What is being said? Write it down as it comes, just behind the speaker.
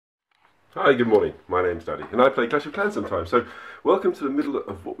Hi, good morning. My name's Daddy, and I play Clash of Clans sometimes. So, welcome to the middle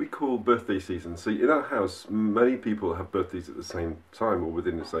of what we call birthday season. See, in our house, many people have birthdays at the same time or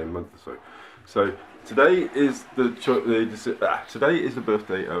within the same month or so. So, today is today is the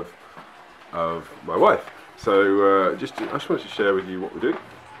birthday of my wife. So, I just wanted to share with you what we do.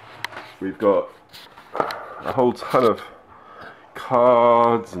 We've got a whole ton of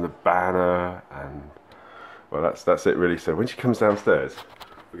cards and a banner, and well, that's it really. So, when she comes downstairs,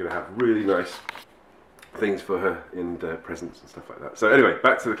 we're going to have really nice things for her in presents and stuff like that. So anyway,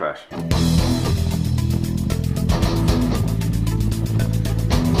 back to the Clash.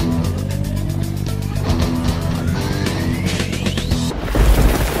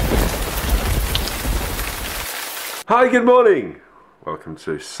 Hi, good morning. Welcome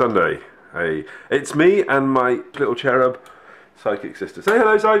to Sunday. Hey, it's me and my little cherub Sidekick sister. Say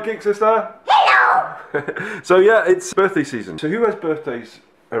hello, Sidekick sister. Hello. So yeah, it's birthday season. So who has birthdays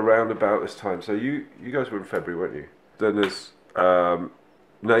around about this time? So you guys were in February, weren't you? Then there's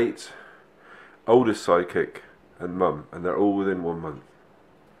Nate, oldest Sidekick, and Mum, and they're all within 1 month.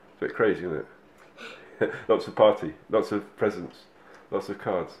 It's a bit crazy, isn't it? Lots of party, lots of presents, lots of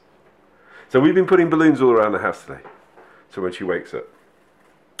cards. So we've been putting balloons all around the house today, so when she wakes up.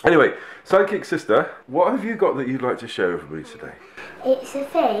 Anyway, Sidekick sister, what have you got that you'd like to share with me today? It's a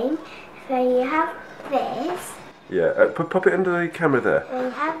thing where you have this. Yeah, pop it under the camera there. Then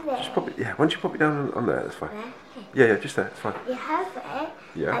you have this. Just pop it, yeah, once you pop it down on there, that's fine. There. Yeah, just there, it's fine. You have it,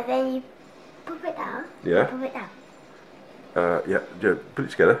 Yeah. and then you pop it down. Yeah. Pop it down. Yeah, put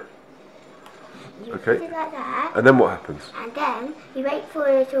it together. You Okay. put it like that. And then what happens? And then you wait for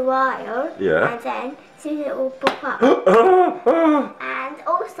a little while. Yeah. And then soon it will pop up. And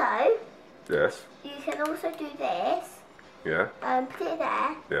also, Yes. you can also do this. Yeah. Put it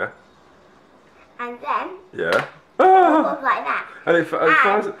there. Yeah. And then Yeah. pop like that. And if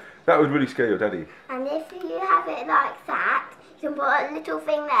that would really scare your daddy. And if you have it like that, you can put a little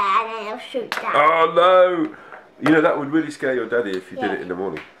thing there and then it'll shoot down. Oh no! You know that would really scare your daddy if you did it in the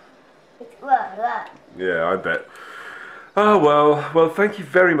morning. Look. Yeah, I bet. Oh well, thank you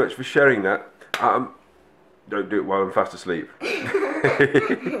very much for sharing that. Don't do it while I'm fast asleep.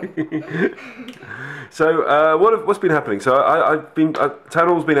 So, what's been happening? So, Town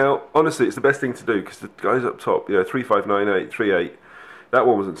Hall's been out. Honestly, it's the best thing to do because the guys up top, 3598, 38. That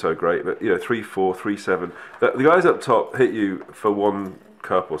one wasn't so great, but 34, 37. The guys up top hit you for 1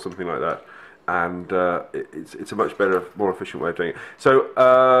 cup or something like that, and it's a much better, more efficient way of doing it. So,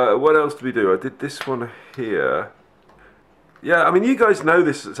 what else did we do? I did this one here. Yeah, I mean, you guys know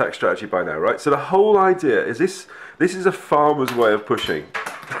this attack strategy by now, right? So the whole idea is this is a farmer's way of pushing.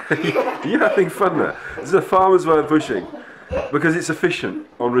 You're having fun there. This is a farmer's way of pushing because it's efficient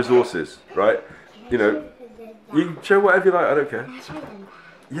on resources, right? You can show whatever you like, I don't care.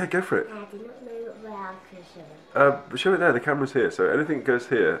 Yeah, go for it. Show it there, the camera's here, so anything that goes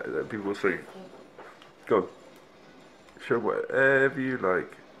here, people will see. Go on. Show whatever you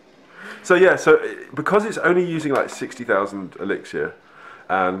like. So yeah, because it's only using like 60,000 elixir,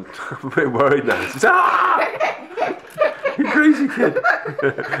 and I'm a bit worried now. It's you crazy kid!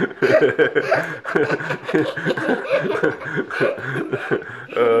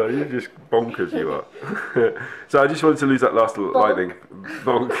 You're just bonkers, you are. So I just wanted to lose that last little lightning.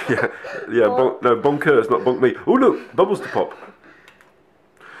 Bonk, yeah, bonk, no, bonkers, not bonk me. Oh look, bubbles to pop.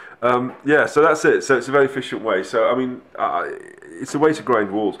 Yeah, so that's it. So it's a very efficient way. So I mean, it's a way to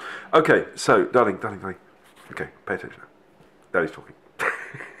grind walls. Okay, so darling. Okay, pay attention. Daddy's talking.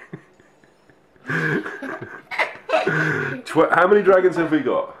 How many dragons have we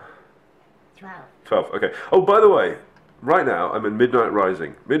got? 12. 12. Okay. Oh, by the way, right now I'm in Midnight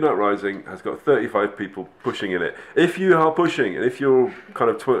Rising. Midnight Rising has got 35 people pushing in it. If you are pushing, and if you're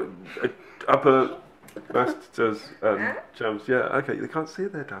kind of upper masters and jumps, yeah, okay, they can't see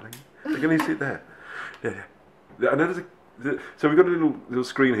it there, darling. They can only see it there. Yeah. And there's so we've got a little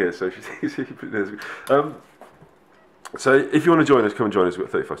screen here, so if you see so if you want to join us, come and join us. We've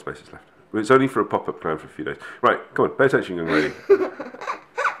got 35 spaces left. It's only for a pop-up clan for a few days. Right, come on, pay attention, young lady.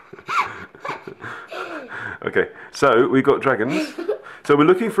 Okay, so we've got dragons. So we're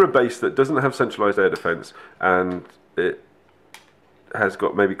looking for a base that doesn't have centralised air defence, and it has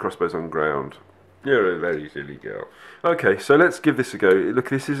got maybe crossbows on ground. You're a very silly girl. Okay, so let's give this a go. Look,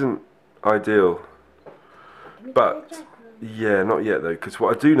 this isn't ideal, but yeah, not yet though, because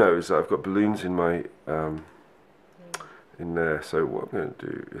what I do know is that I've got balloons in my in there. So what I'm going to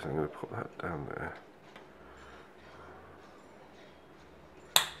do is I'm going to put that down there.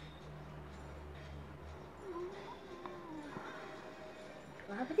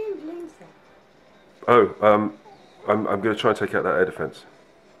 What happened to the balloons then? Oh, I'm going to try and take out that air defence.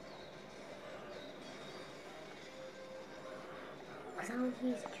 I'll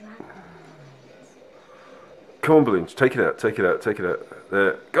use dragon. Come on, balloons. Take it out. Take it out. Take it out.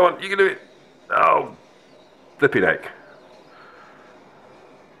 There. Go on. You can do it. Oh, flipping heck.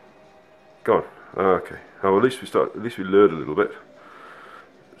 Go on. Oh, okay. Oh, at least we start. At least we lured a little bit.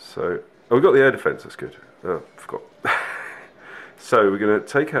 So, oh, we got the air defense. That's good. Oh, forgot. So we're going to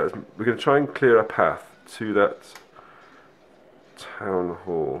take out. We're going to try and clear a path to that town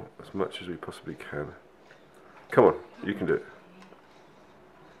hall as much as we possibly can. Come on, you can do it.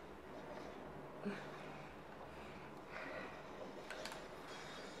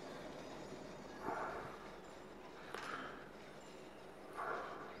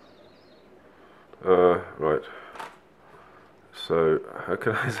 Right. So, how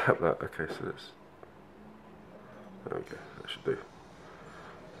can I zap that? Okay, so let's... Okay, that should do.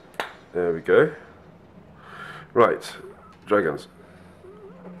 There we go. Right, dragons.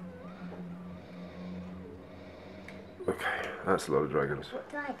 Okay, that's a lot of dragons. What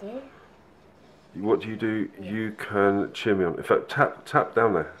do I do? What do you do? You can cheer me on. In fact, tap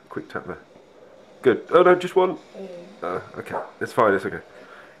down there. Quick tap there. Good. Oh no, just one. Okay, it's fine. It's okay.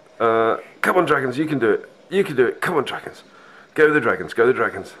 Come on, dragons. You can do it. You can do it. Come on, dragons. Go the dragons. Go the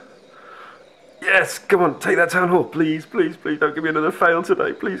dragons. Yes. Come on. Take that town hall, please, please, please. Don't give me another fail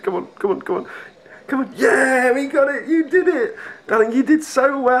today, please. Come on. Come on. Come on. Come on. Yeah, we got it. You did it, darling. You did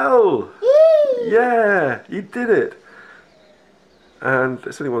so well. Yeah, you did it. And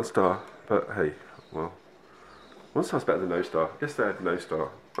it's only 1 star, but hey, well, 1 star's better than no star. Yes, they had no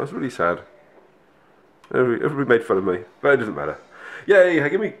star. I was really sad. Everybody made fun of me, but it doesn't matter. Yay!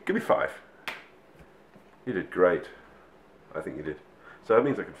 Give me 5. You did great. I think you did. So that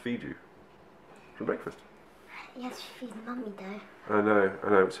means I can feed you for breakfast. Yes, feed Mummy though. I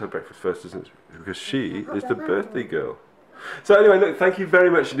know. It's her breakfast first, isn't it? Because she is the birthday girl. So anyway, look, thank you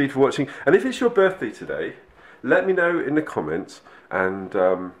very much indeed for watching. And if it's your birthday today, let me know in the comments, and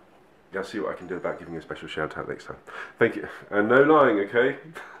I'll see what I can do about giving you a special shout out next time. Thank you. And no lying, okay?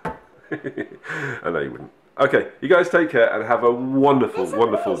 I know you wouldn't. Okay, you guys take care and have a wonderful,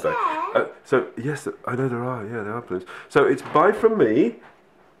 wonderful day. So, yes, I know there are. Yeah, there are balloons. So it's bye from me,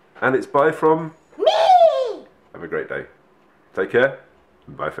 and it's bye from... Me! Have a great day. Take care,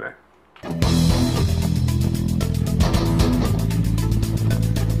 and bye for now.